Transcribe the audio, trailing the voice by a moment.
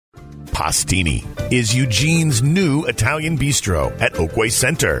Pastini is Eugene's new Italian bistro at Oakway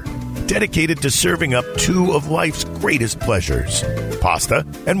Center, dedicated to serving up two of life's greatest pleasures, pasta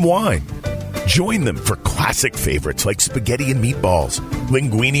and wine. Join them for classic favorites like spaghetti and meatballs,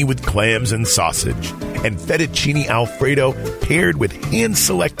 linguine with clams and sausage, and fettuccine Alfredo paired with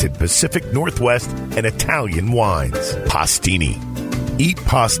hand-selected Pacific Northwest and Italian wines. Pastini. Eat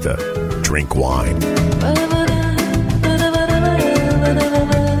pasta. Drink wine.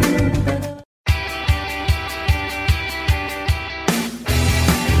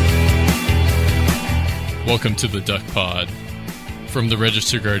 Welcome to the Duck Pod. From the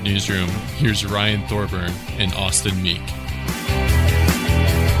Register Guard newsroom, here's Ryan Thorburn and Austin Meek.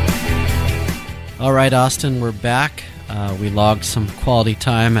 All right, Austin, we're back. We logged some quality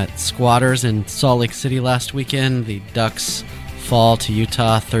time at Squatters in Salt Lake City last weekend. The Ducks fall to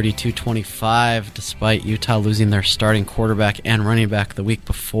Utah 32-25, despite Utah losing their starting quarterback and running back the week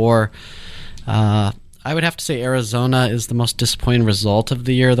before. I would have to say Arizona is the most disappointing result of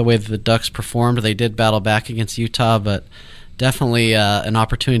the year, the way that the Ducks performed. They did battle back against Utah, but definitely an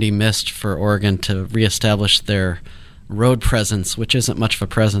opportunity missed for Oregon to reestablish their road presence, which isn't much of a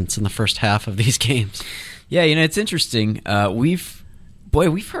presence in the first half of these games. Yeah, it's interesting. We've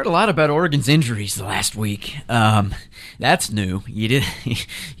heard a lot about Oregon's injuries the last week. That's new.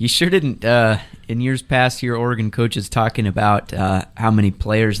 You sure didn't in years past hear Oregon coaches talking about how many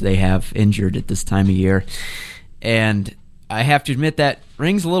players they have injured at this time of year. And I have to admit that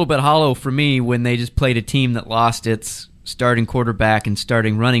rings a little bit hollow for me when they just played a team that lost its starting quarterback and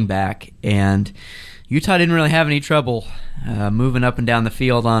starting running back. And Utah didn't really have any trouble moving up and down the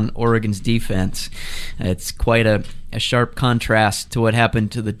field on Oregon's defense. It's quite a sharp contrast to what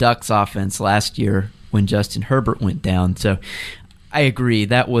happened to the Ducks offense last year when Justin Herbert went down. So I agree,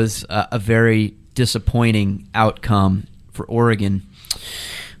 that was a very disappointing outcome for Oregon.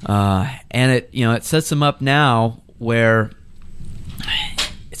 And it sets them up now where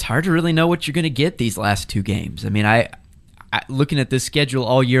it's hard to really know what you're going to get these last two games. I mean, I looking at this schedule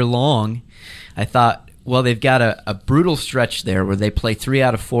all year long, I thought, well, they've got a brutal stretch there where they play 3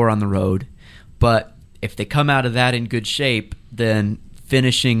 out of 4 on the road. But if they come out of that in good shape, then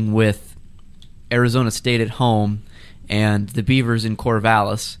finishing with Arizona State at home and the Beavers in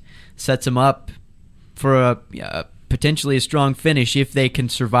Corvallis sets them up for a potentially a strong finish if they can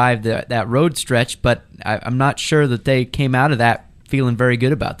survive that road stretch. But I'm not sure that they came out of that feeling very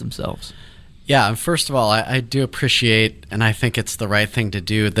good about themselves. Yeah, first of all, I do appreciate, and I think it's the right thing to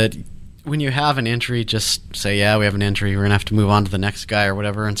do, that when you have an injury, just say, yeah, we have an injury, we're going to have to move on to the next guy or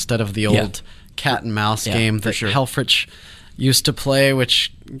whatever, instead of the old cat and mouse game that Helfrich used to play,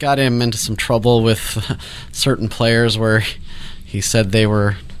 which got him into some trouble with certain players where he said they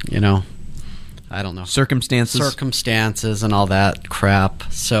were, I don't know. Circumstances and all that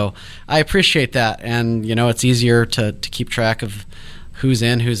crap. So I appreciate that. And, it's easier to keep track of who's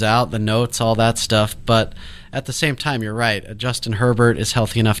in, who's out, the notes, all that stuff. But at the same time, you're right. Justin Herbert is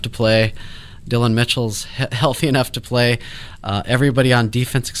healthy enough to play. Dylan Mitchell's healthy enough to play. Everybody on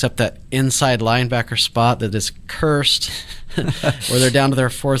defense except that inside linebacker spot that is cursed, where they're down to their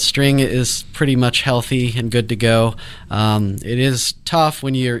fourth string, is pretty much healthy and good to go. It is tough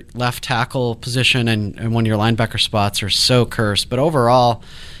when your left tackle position and when your linebacker spots are so cursed. But overall,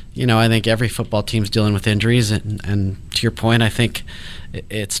 I think every football team's dealing with injuries. And to your point, I think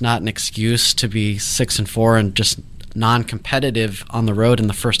it's not an excuse to be 6-4 and just non-competitive on the road in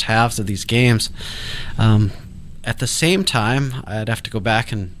the first halves of these games. At the same time, I'd have to go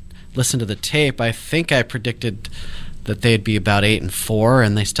back and listen to the tape. I think I predicted that they'd be about 8-4,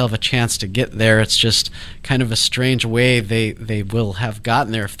 and they still have a chance to get there. It's just kind of a strange way they will have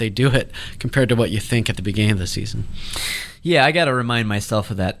gotten there if they do it compared to what you think at the beginning of the season. Yeah, I got to remind myself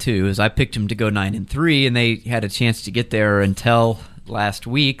of that too, as I picked them to go 9-3, and they had a chance to get there until last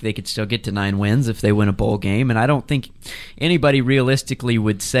week. They could still get to 9 wins if they win a bowl game, and I don't think anybody realistically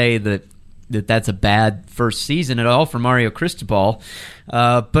would say that that's a bad first season at all for Mario Cristobal.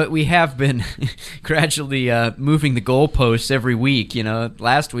 But we have been gradually moving the goalposts every week.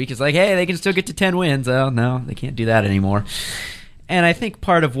 Last week it's like, hey, they can still get to 10 wins. Oh, no, they can't do that anymore. And I think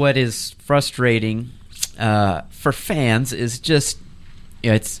part of what is frustrating for fans is just,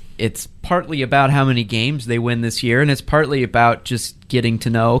 it's partly about how many games they win this year, and it's partly about just getting to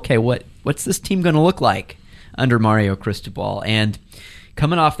know, okay, what's this team going to look like under Mario Cristobal? And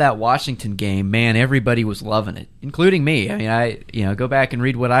coming off that Washington game, man, everybody was loving it, including me. I mean, go back and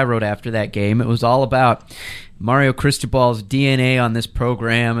read what I wrote after that game. It was all about Mario Cristobal's DNA on this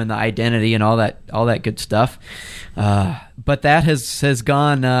program and the identity and all that good stuff. But that has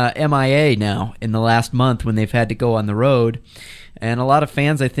gone MIA now in the last month when they've had to go on the road. And a lot of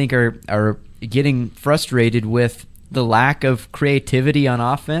fans, I think, are getting frustrated with the lack of creativity on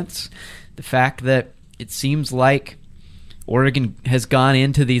offense. The fact that it seems like Oregon has gone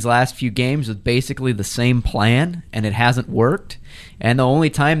into these last few games with basically the same plan, and it hasn't worked. And the only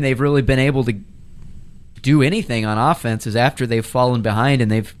time they've really been able to do anything on offense is after they've fallen behind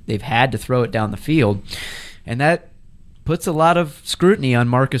and they've had to throw it down the field. And that puts a lot of scrutiny on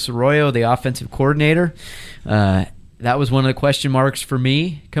Marcus Arroyo, the offensive coordinator. That was one of the question marks for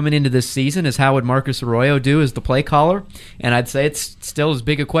me coming into this season, is how would Marcus Arroyo do as the play caller? And I'd say it's still as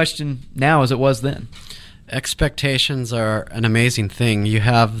big a question now as it was then. Expectations are an amazing thing. You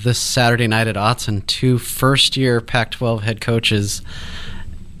have this Saturday night at Autzen 2 first-year Pac-12 head coaches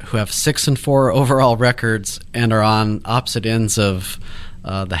who have 6-4 overall records and are on opposite ends of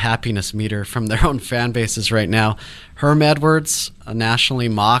the happiness meter from their own fan bases right now. Herm Edwards, nationally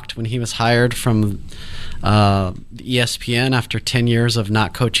mocked when he was hired from ESPN after 10 years of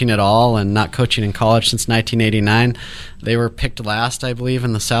not coaching at all and not coaching in college since 1989. They were picked last, I believe,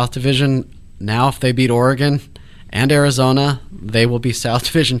 in the South Division. Now, if they beat Oregon and Arizona, they will be South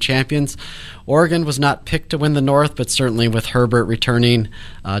Division champions. Oregon was not picked to win the North, but certainly with Herbert returning,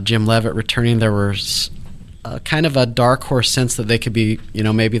 Jim Leavitt returning, there was kind of a dark horse sense that they could be,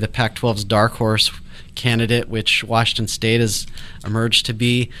 maybe the Pac-12's dark horse candidate, which Washington State has emerged to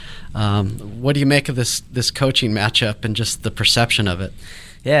be. What do you make of this coaching matchup and just the perception of it?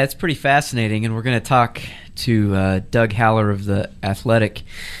 Yeah, it's pretty fascinating, and we're going to talk to Doug Haller of The Athletic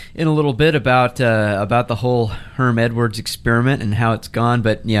in a little bit about the whole Herm Edwards experiment and how it's gone.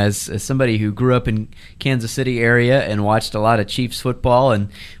 But yeah, as somebody who grew up in Kansas City area and watched a lot of Chiefs football and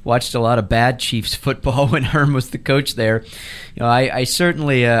watched a lot of bad Chiefs football when Herm was the coach there, I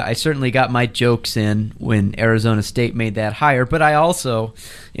certainly got my jokes in when Arizona State made that hire. But I also,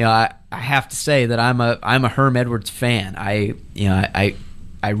 I have to say that I'm a Herm Edwards fan.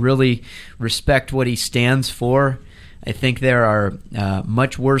 I really respect what he stands for. I think there are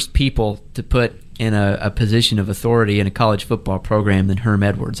much worse people to put in a position of authority in a college football program than Herm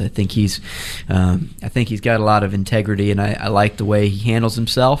Edwards. I think he's got a lot of integrity, and I like the way he handles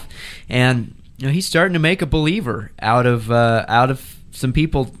himself. And he's starting to make a believer out of some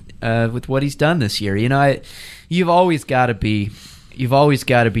people with what he's done this year. You've always got to be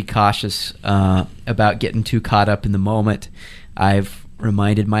cautious about getting too caught up in the moment. I've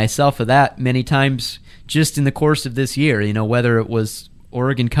reminded myself of that many times just in the course of this year, whether it was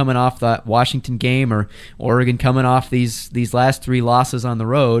Oregon coming off that Washington game or Oregon coming off these last 3 losses on the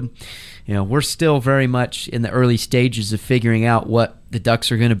road. We're still very much in the early stages of figuring out what the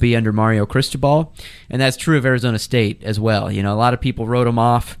Ducks are going to be under Mario Cristobal, and that's true of Arizona State as well. A lot of people wrote them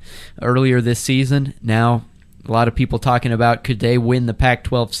off earlier this season. Now a lot of people talking about, could they win the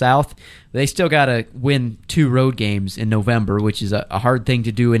Pac-12 South? They still got to win 2 road games in November, which is a hard thing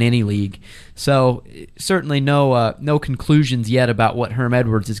to do in any league. So certainly no conclusions yet about what Herm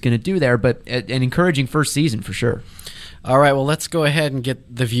Edwards is going to do there, but an encouraging first season for sure. All right, well, let's go ahead and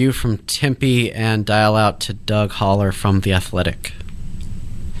get the view from Tempe and dial out to Doug Haller from The Athletic.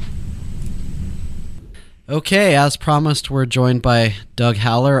 Okay, as promised, we're joined by Doug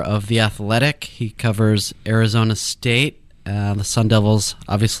Haller of The Athletic. He covers Arizona State. The Sun Devils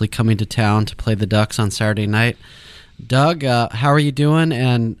obviously coming to town to play the Ducks on Saturday night. Doug, how are you doing?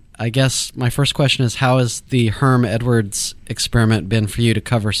 And I guess my first question is, how has the Herm Edwards experiment been for you to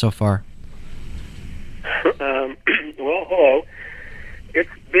cover so far? Well, hello. It's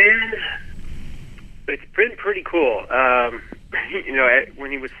been pretty cool.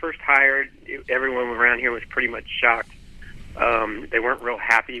 When he was first hired, everyone around here was pretty much shocked. They weren't real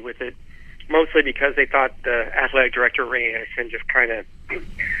happy with it. Mostly because they thought the athletic director, Ray Anderson, just kind of,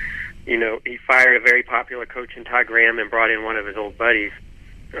 he fired a very popular coach in Todd Graham and brought in one of his old buddies.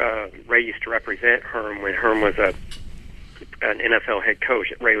 Ray used to represent Herm when Herm was an NFL head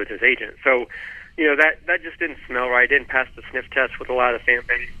coach. Ray was his agent. So, that just didn't smell right. Didn't pass the sniff test with a lot of the fan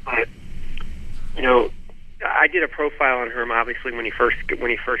base. But, I did a profile on Herm, obviously, when he first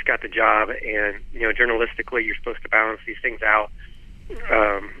got the job. And, journalistically, you're supposed to balance these things out.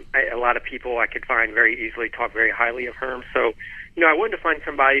 A lot of people I could find very easily talk very highly of Herm. So, I wanted to find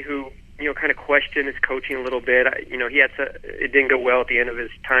somebody who, kind of questioned his coaching a little bit. It didn't go well at the end of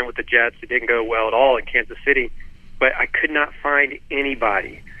his time with the Jets. It didn't go well at all in Kansas City. But I could not find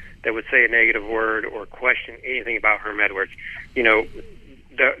anybody that would say a negative word or question anything about Herm Edwards.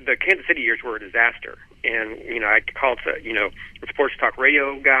 The Kansas City years were a disaster. And, I called a sports talk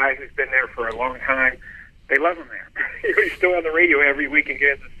radio guy who's been there for a long time. They love him there. He's still on the radio every week in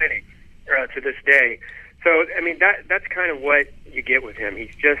Kansas City to this day. So, that's kind of what you get with him.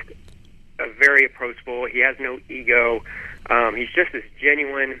 He's just very approachable. He has no ego. He's just as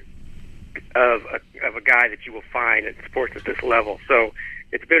genuine of a guy that you will find in sports at this level. So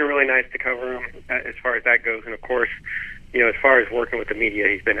it's been really nice to cover him as far as that goes. And of course, as far as working with the media,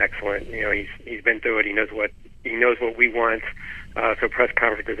 he's been excellent. He's been through it. He knows what we want. So press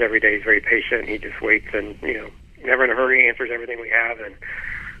conferences every day. He's very patient. He just waits and never in a hurry. Answers everything we have, and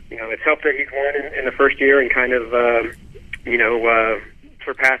it's helped that he's won in the first year and kind of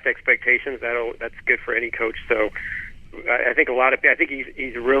surpassed expectations. That's good for any coach. So I think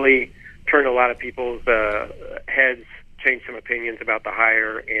he's really turned a lot of people's heads, changed some opinions about the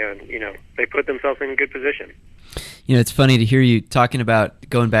hire, and they put themselves in a good position. It's funny to hear you talking about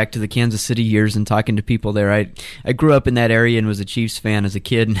going back to the Kansas City years and talking to people there. I grew up in that area and was a Chiefs fan as a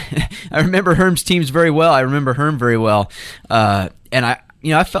kid. And I remember Herm's teams very well. I remember Herm very well. And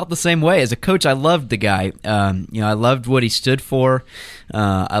I felt the same way. As a coach, I loved the guy. I loved what he stood for.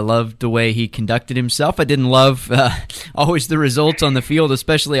 I loved the way he conducted himself. I didn't love always the results on the field,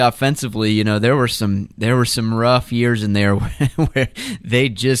 especially offensively. There were some rough years in there where they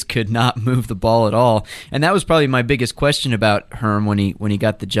just could not move the ball at all. And that was probably my biggest question about Herm when he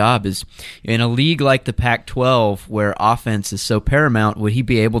got the job is, in a league like the Pac-12 where offense is so paramount, would he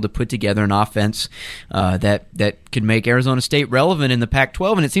be able to put together an offense that could make Arizona State relevant in the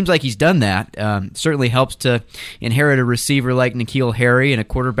Pac-12? And it seems like he's done that. Certainly helps to inherit a receiver like N'Keal Harry and a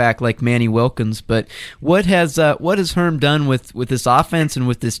quarterback like Manny Wilkins. But what has Herm done with this offense and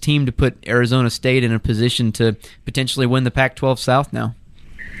with this team to put Arizona State in a position to potentially win the Pac-12 South now?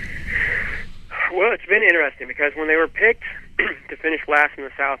 Well, it's been interesting because when they were picked to finish last in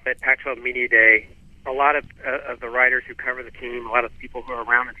the South at Pac-12 Media Day, a lot of the writers who cover the team, a lot of the people who are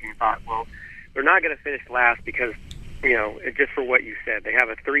around the team thought, well, they're not going to finish last because, just for what you said. They have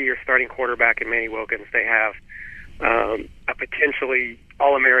a 3-year starting quarterback in Manny Wilkins. They have a potentially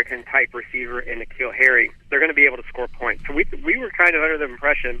All-American type receiver in N'Keal Harry. They're going to be able to score points. So we were kind of under the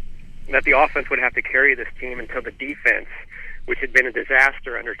impression that the offense would have to carry this team until the defense, which had been a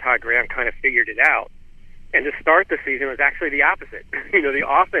disaster under Todd Graham, kind of figured it out. And to start the season was actually the opposite. The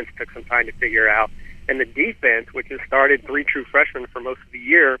offense took some time to figure out, and the defense, which has started 3 true freshmen for most of the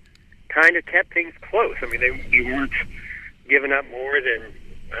year, kind of kept things close. I mean, they weren't giving up more than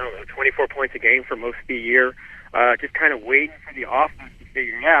 24 points a game for most of the year. Just kind of waiting for the offense to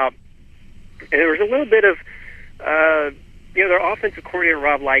figure it out. And there was a little bit of, their offensive coordinator,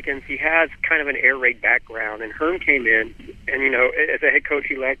 Rob Likens, he has kind of an air raid background. And Herm came in, and, as a head coach,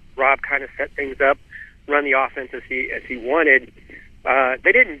 he let Rob kind of set things up, run the offense as he wanted.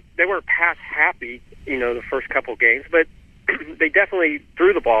 They weren't pass happy, the first couple games, but they definitely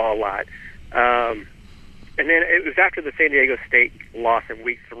threw the ball a lot. And then it was after the San Diego State loss in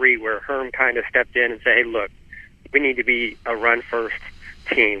week 3 where Herm kind of stepped in and said, hey, look, we need to be a run-first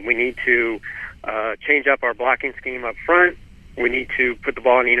team. We need to change up our blocking scheme up front. We need to put the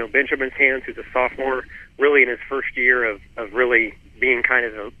ball in Benjamin's hands, who's a sophomore, really in his first year of really being kind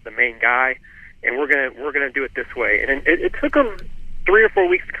of the main guy. And we're gonna do it this way. And it took them 3 or 4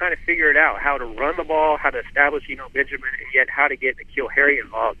 weeks to kind of figure it out, how to run the ball, how to establish Benjamin, and yet how to get N'Keal Harry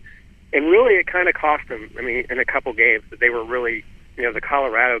involved. And really, it kind of cost them. I mean, in a couple games, that they were really, the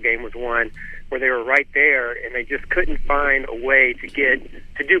Colorado game was one where they were right there, and they just couldn't find a way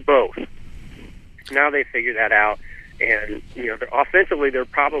to do both. Now they figured that out, and offensively, they're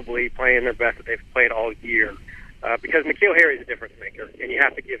probably playing their best that they've played all year. Because N'Keal Harry is a difference maker, and you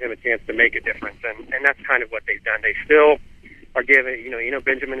have to give him a chance to make a difference, and that's kind of what they've done. They still are giving,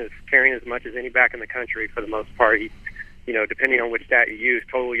 Benjamin is carrying as much as any back in the country for the most part. He's, depending on which stat you use,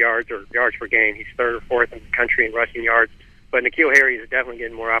 total yards or yards per game, he's 3rd or 4th in the country in rushing yards. But N'Keal Harry is definitely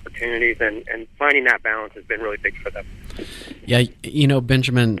getting more opportunities, and finding that balance has been really big for them. Yeah,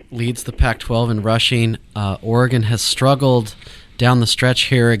 Benjamin leads the Pac-12 in rushing. Oregon has struggled down the stretch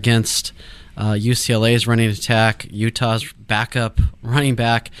here against UCLA's running attack, Utah's backup running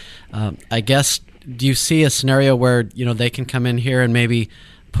back. I guess, do you see a scenario where they can come in here and maybe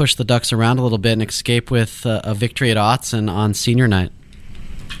push the Ducks around a little bit and escape with a victory at Autzen on senior night?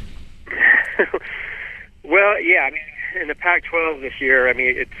 Well, yeah, I mean, in the Pac-12 this year, I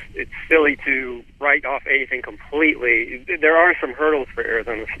mean, it's silly to write off anything completely. There are some hurdles for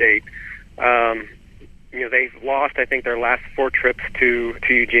Arizona State. They've lost, I think, their last 4 trips to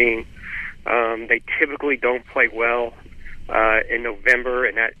Eugene. They typically don't play well in November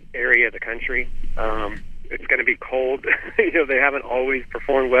in that area of the country. It's going to be cold. They haven't always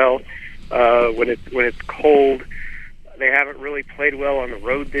performed well when it's cold. They haven't really played well on the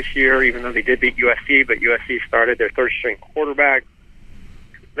road this year, even though they did beat USC, but USC started their 3rd-string quarterback.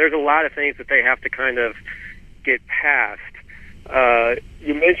 There's a lot of things that they have to kind of get past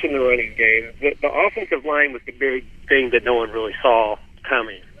You mentioned the running game. The offensive line was the big thing that no one really saw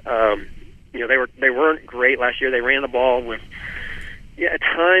coming. They weren't great last year. They ran the ball at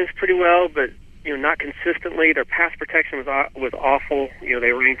times pretty well, but not consistently. Their pass protection was awful.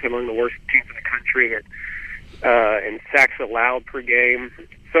 They ranked among the worst teams in the country in sacks allowed per game.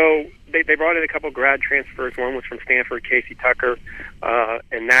 So they brought in a couple grad transfers. One was from Stanford, Casey Tucker,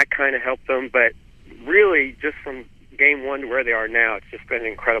 and that kind of helped them. But really, just from game one to where they are now, it's just been an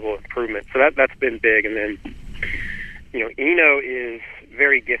incredible improvement. So that's been big. And then, Eno is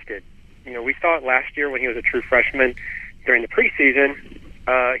very gifted. We saw it last year when he was a true freshman during the preseason.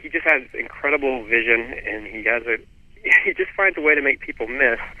 He just has incredible vision, and he just finds a way to make people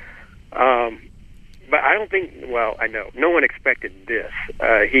miss. But I don't think. Well, I know no one expected this.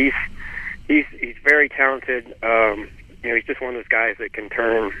 He's very talented. He's just one of those guys that can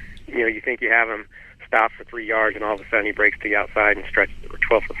turn. You think you have him stop for 3 yards, and all of a sudden he breaks to the outside and stretches for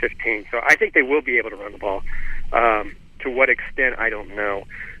 12 for 15. So I think they will be able to run the ball. To what extent, I don't know.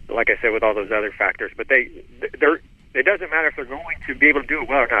 Like I said, with all those other factors, but it doesn't matter if they're going to be able to do it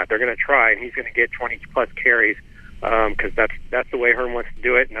well or not. They're going to try, and he's going to get 20 plus carries because that's the way Herm wants to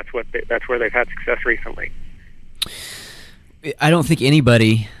do it, and that's where they've had success recently. I don't think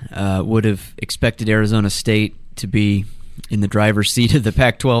anybody would have expected Arizona State to be in the driver's seat of the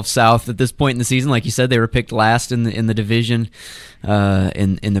Pac-12 South at this point in the season. Like you said, they were picked last in the division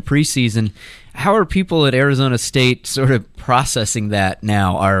in the preseason. How are people at Arizona State sort of processing that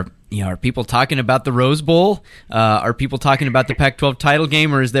now? Are people talking about the Rose Bowl? Are people talking about the Pac-12 title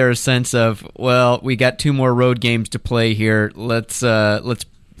game, or is there a sense of, well, we got 2 more road games to play here. Let's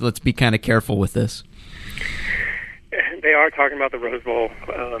be kind of careful with this. They are talking about the Rose Bowl.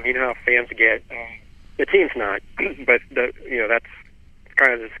 You know how fans get. The team's not, but that's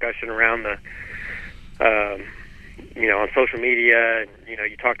kind of the discussion around the on social media. And,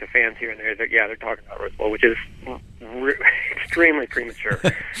 you talk to fans here and there. They're talking about Rose Bowl, which is extremely premature.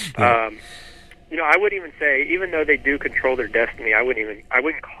 I wouldn't even say, even though they do control their destiny, I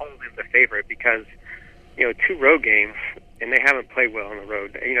wouldn't call them the favorite because 2 road games and they haven't played well on the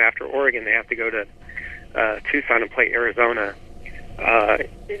road. After Oregon, they have to go to Tucson and play Arizona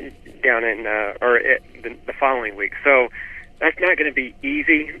down in the following week. So that's not going to be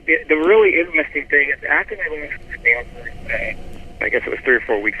easy. The really interesting thing is after they lost to Stanford, I guess it was 3 or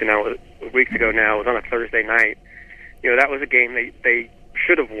 4 weeks ago now, it was on a Thursday night. That was a game they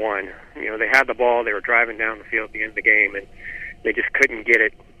should have won. They had the ball, they were driving down the field at the end of the game, and they just couldn't get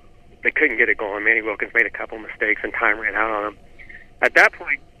it. They couldn't get it going. Manny Wilkins made a couple mistakes, and time ran out on them. At that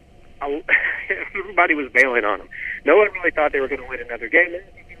point, everybody was bailing on them. No one really thought they were going to win another game,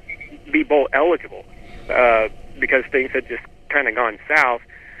 be bowl eligible, because things had just kind of gone south.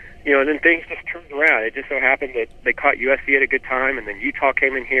 And then things just turned around. It just so happened that they caught USC at a good time, and then Utah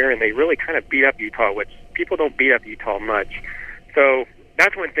came in here, and they really kind of beat up Utah, which people don't beat up Utah much. So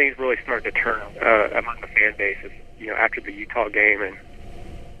that's when things really started to turn among the fan bases, after the Utah game. And,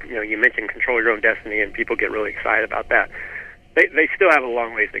 you mentioned control your own destiny, and people get really excited about that. They still have a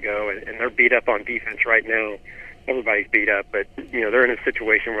long ways to go, and they're beat up on defense right now. Everybody's beat up, but they're in a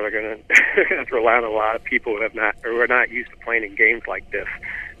situation where they're going to have to rely on a lot of people who are not used to playing in games like this.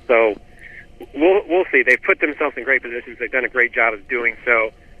 So we'll see. They've put themselves in great positions. They've done a great job of doing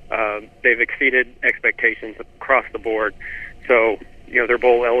so. They've exceeded expectations across the board. So they're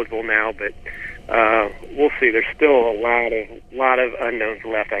bowl eligible now, but we'll see. There's still a lot of unknowns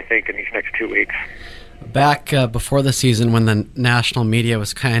left, I think, in these next 2 weeks. Back before the season, when the national media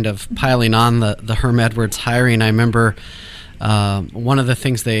was kind of piling on the Herm Edwards hiring, I remember one of the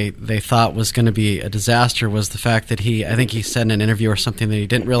things they thought was going to be a disaster was the fact that I think he said in an interview or something that he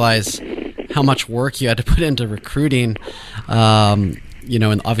didn't realize how much work you had to put into recruiting. And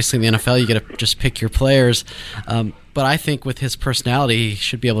obviously in the NFL you get to just pick your players. But I think with his personality, he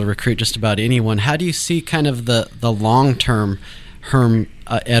should be able to recruit just about anyone. How do you see kind of the long-term Herm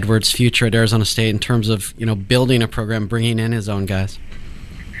Edwards' future at Arizona State in terms of building a program, bringing in his own guys?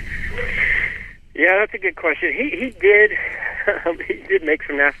 Yeah, that's a good question. He did he did make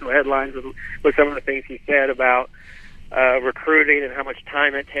some national headlines with some of the things he said about recruiting and how much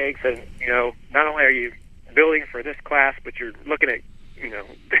time it takes. And not only are you building for this class, but you're looking at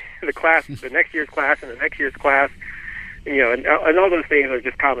the class, the next year's class, and the next year's class. And all those things are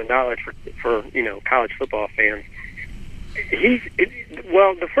just common knowledge for college football fans.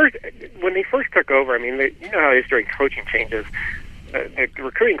 When they first took over, how it is during coaching changes. The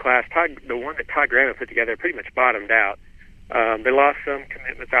recruiting class, the one that Todd Graham put together, pretty much bottomed out. They lost some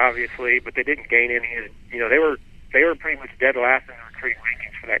commitments, obviously, but they didn't gain any. And, they were pretty much dead last in the recruiting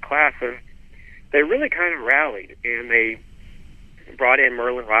rankings for that class, and they really kind of rallied, and they brought in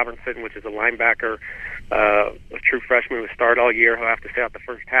Merlin Robinson, which is a linebacker, a true freshman who started all year. He'll have to stay out the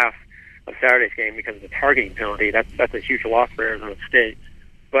first half of Saturday's game because of the targeting penalty. That's a huge loss for Arizona State.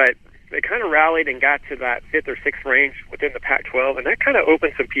 But they kind of rallied and got to that 5th or 6th range within the Pac-12, and that kind of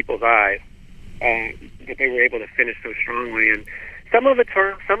opened some people's eyes that they were able to finish so strongly. And some of it's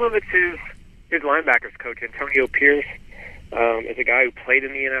his linebackers coach, Antonio Pierce, is a guy who played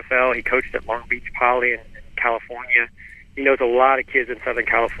in the NFL. He coached at Long Beach Poly in California. He knows a lot of kids in Southern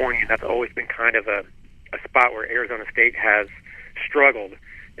California. That's always been kind of a spot where Arizona State has struggled.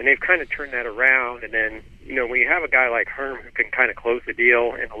 And they've kind of turned that around. And then, when you have a guy like Herm who can kind of close the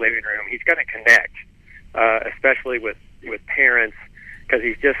deal in the living room, he's going to connect, especially with parents, because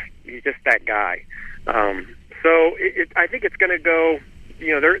he's just that guy. So I think it's going to go.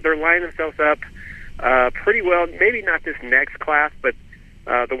 They're lining themselves up pretty well. Maybe not this next class, but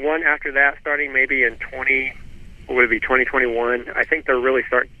the one after that, starting maybe in 2021. I think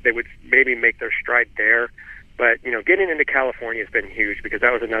they would maybe make their stride there. But, getting into California has been huge because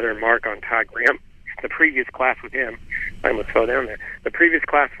that was another mark on Todd Graham. The previous class with him, I almost fell down there. The previous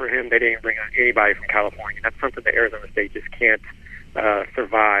class for him, they didn't bring on anybody from California. That's something that Arizona State just can't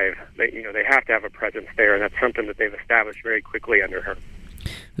survive. They have to have a presence there, and that's something that they've established very quickly under her.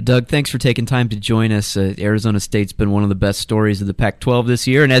 Doug, thanks for taking time to join us. Arizona State's been one of the best stories of the Pac-12 this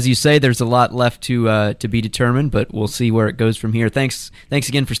year, and as you say, there's a lot left to be determined, but we'll see where it goes from here. Thanks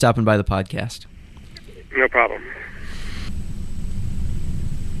again for stopping by the podcast. No problem.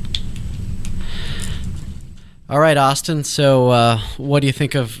 All right, Austin. So what do you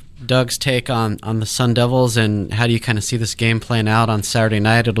think of Doug's take on the Sun Devils, and how do you kind of see this game playing out on Saturday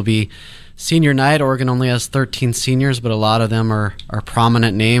night? It'll be senior night. Oregon only has 13 seniors, but a lot of them are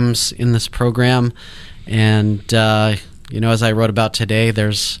prominent names in this program. And, as I wrote about today,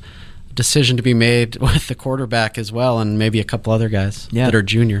 there's a decision to be made with the quarterback as well, and maybe a couple other guys that are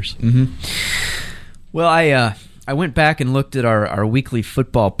juniors. Mm-hmm. Well, I went back and looked at our weekly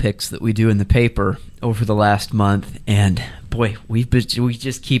football picks that we do in the paper over the last month, and boy, we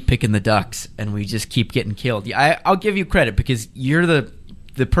just keep picking the Ducks, and we just keep getting killed. I'll give you credit because you're the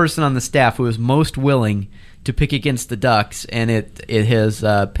person on the staff who is most willing to pick against the Ducks, and it has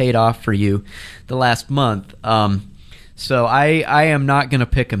paid off for you the last month. So I am not going to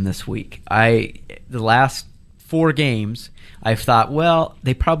pick them this week. The last 4 games, I've thought, well,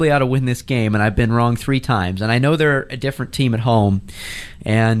 they probably ought to win this game, and I've been wrong 3 times. And I know they're a different team at home,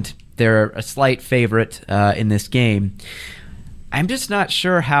 and they're a slight favorite in this game. I'm just not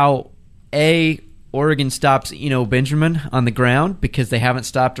sure how, Oregon stops Eno Benjamin on the ground because they haven't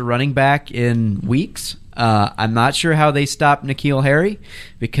stopped a running back in weeks. I'm not sure how they stop N'Keal Harry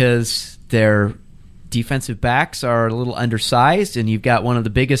because their defensive backs are a little undersized, and you've got one of the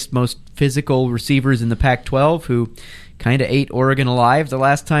biggest, most physical receivers in the Pac-12 who kind of ate Oregon alive the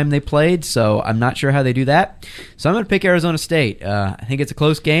last time they played, so I'm not sure how they do that. So I'm going to pick Arizona State. I think it's a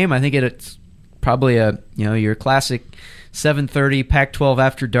close game. I think it's probably your classic 7:30 Pac-12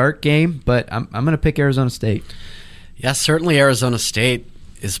 after dark game, but I'm going to pick Arizona State. Yeah, certainly Arizona State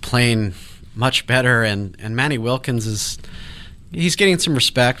is playing much better, and Manny Wilkins he's getting some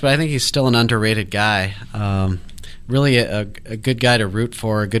respect, but I think he's still an underrated guy. Really a good guy to root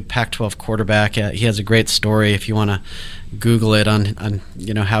for, a good Pac-12 quarterback. He has a great story if you want to Google it on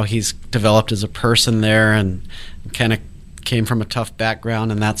how he's developed as a person there and kind of came from a tough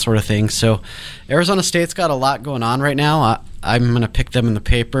background and that sort of thing. So Arizona State's got a lot going on right now. I'm going to pick them in the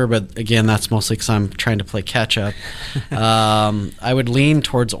paper, but again, that's mostly because I'm trying to play catch-up. I would lean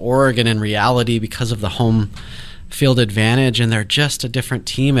towards Oregon in reality because of the home field advantage, and they're just a different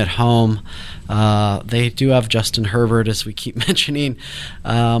team at home. They do have Justin Herbert, as we keep mentioning.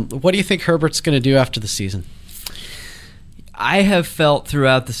 What do you think Herbert's going to do after the season? I have felt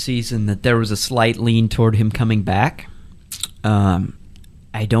throughout the season that there was a slight lean toward him coming back.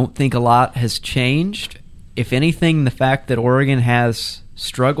 I don't think a lot has changed. If anything, the fact that Oregon has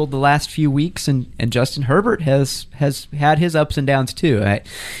struggled the last few weeks, and Justin Herbert has had his ups and downs too.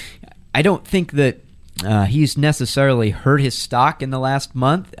 I don't think that he's necessarily hurt his stock in the last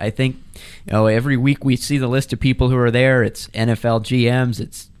month. I think every week we see the list of people who are there. It's NFL GMs,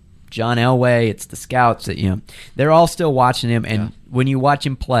 it's John Elway, it's the scouts. They're all still watching him, and when you watch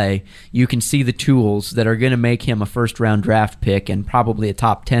him play, you can see the tools that are going to make him a first-round draft pick and probably a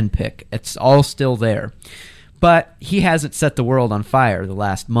top 10 pick. It's all still there. But he hasn't set the world on fire the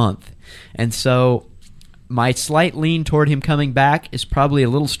last month. And so my slight lean toward him coming back is probably a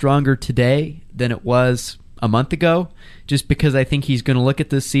little stronger today than it was a month ago, just because I think he's going to look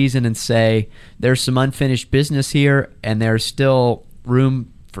at this season and say, there's some unfinished business here, and there's still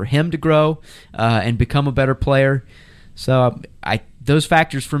room for him to grow and become a better player. So those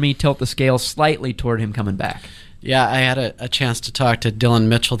factors for me tilt the scale slightly toward him coming back. Yeah, I had a chance to talk to Dylan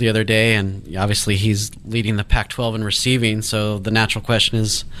Mitchell the other day, and obviously he's leading the Pac-12 in receiving, so the natural question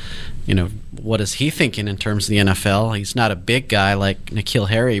is, what is he thinking in terms of the NFL? He's not a big guy like N'Keal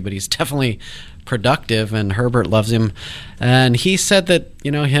Harry, but he's definitely productive, and Herbert loves him. And he said that,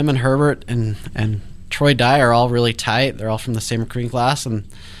 him and Herbert and Troy Dye are all really tight. They're all from the same recruiting class, and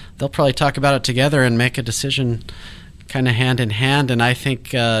they'll probably talk about it together and make a decision kind of hand in hand, and I think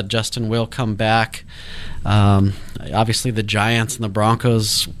Justin will come back. Obviously, the Giants and the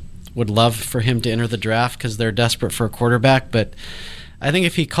Broncos would love for him to enter the draft because they're desperate for a quarterback, but I think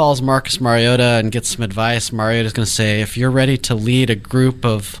if he calls Marcus Mariota and gets some advice, Mariota's going to say, if you're ready to lead a group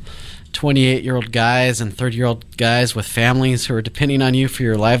of 28-year-old guys and 30-year-old guys with families who are depending on you for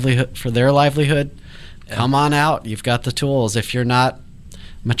your livelihood, for their livelihood, come on out. You've got the tools. If you're not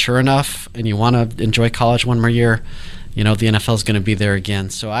mature enough and you want to enjoy college one more year, the NFL is going to be there again.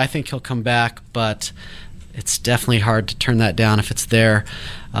 So I think he'll come back, but it's definitely hard to turn that down if it's there.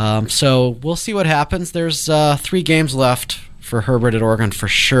 So we'll see what happens. There's 3 games left for Herbert at Oregon for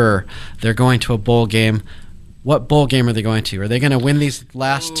sure. They're going to a bowl game. What bowl game are they going to? Are they going to win these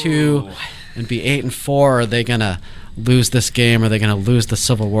last 2 and be 8-4? Or are they going to lose this game? Are they going to lose the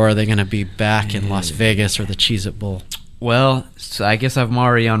Civil War? Are they going to be back in Las Vegas or the Cheez-It Bowl? Well, so I guess I'm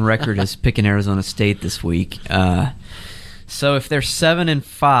already on record as picking Arizona State this week. So if they're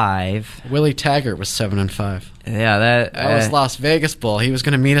 7-5, Willie Taggart was 7-5. Yeah, that was Las Vegas Bowl. He was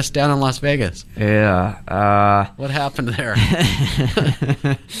going to meet us down in Las Vegas. Yeah. What happened there?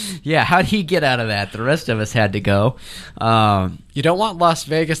 Yeah, how'd he get out of that? The rest of us had to go. You don't want Las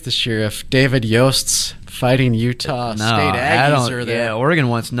Vegas this year if David Yost's fighting Utah State Aggies are there. Yeah, Oregon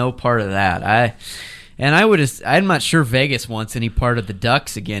wants no part of that. I'm not sure Vegas wants any part of the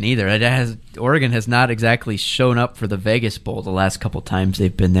Ducks again either. Oregon has not exactly shown up for the Vegas Bowl the last couple times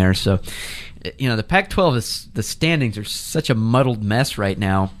they've been there. So, the Pac-12 the standings are such a muddled mess right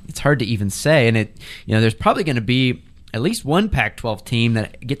now. It's hard to even say, and there's probably going to be at least one Pac-12 team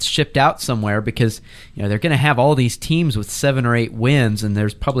that gets shipped out somewhere because they're going to have all these teams with 7 or 8 wins, and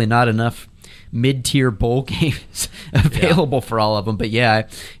there's probably not enough mid-tier bowl games available for all of them. But yeah,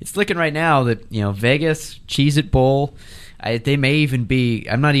 it's looking right now that Vegas, Cheez-It Bowl, they may even be.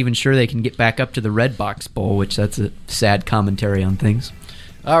 I'm not even sure they can get back up to the Red Box Bowl, which that's a sad commentary on things.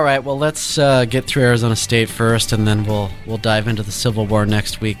 All right, well, let's get through Arizona State first, and then we'll dive into the Civil War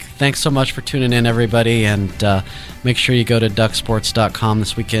next week. Thanks so much for tuning in, everybody, and make sure you go to ducksports.com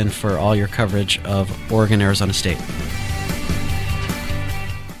this weekend for all your coverage of Oregon, Arizona State.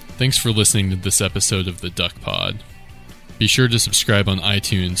 Thanks for listening to this episode of the Duck Pod. Be sure to subscribe on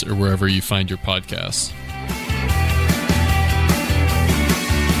iTunes or wherever you find your podcasts.